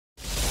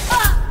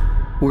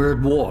We're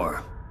at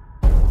war.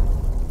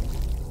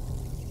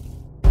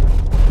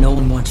 No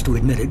one wants to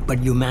admit it, but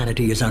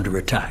humanity is under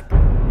attack.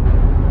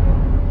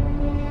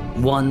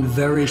 One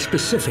very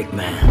specific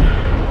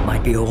man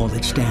might be all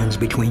that stands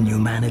between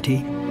humanity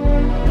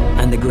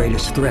and the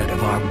greatest threat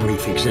of our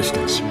brief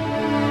existence.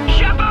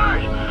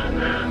 Shepard!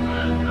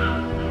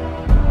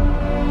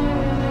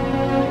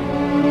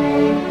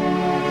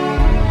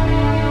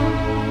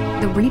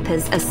 The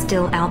Reapers are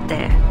still out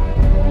there.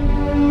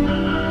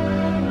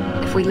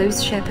 If we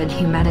lose Shepard,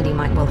 humanity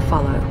might well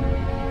follow.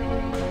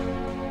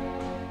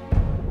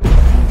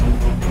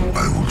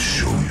 I will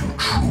show you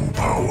true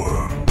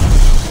power.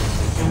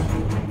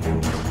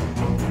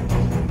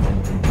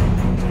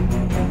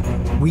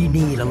 We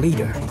need a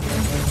leader.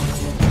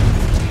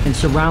 And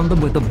surround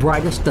them with the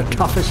brightest, the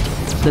toughest,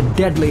 the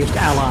deadliest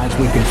allies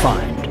we can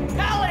find.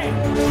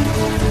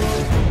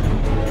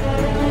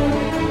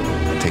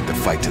 Take the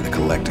fight to the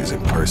Collectors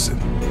in person.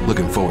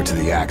 Looking forward to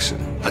the action.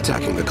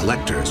 Attacking the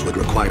Collectors would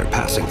require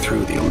passing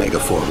through the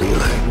Omega-4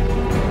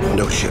 relay.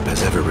 No ship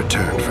has ever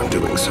returned from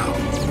doing so.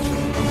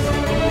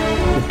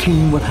 The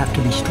team will have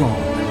to be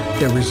strong.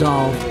 Their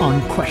resolve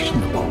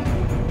unquestionable.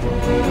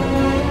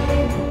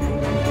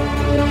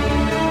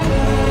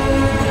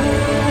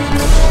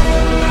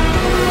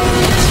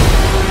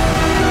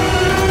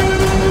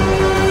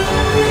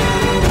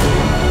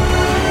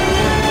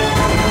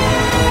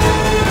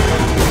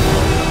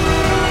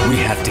 We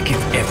have to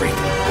give everything,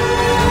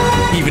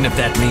 even if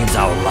that means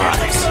our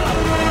lives.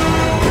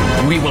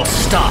 We will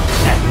stop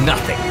at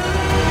nothing.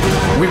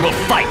 We will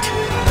fight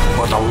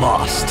for the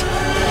lost.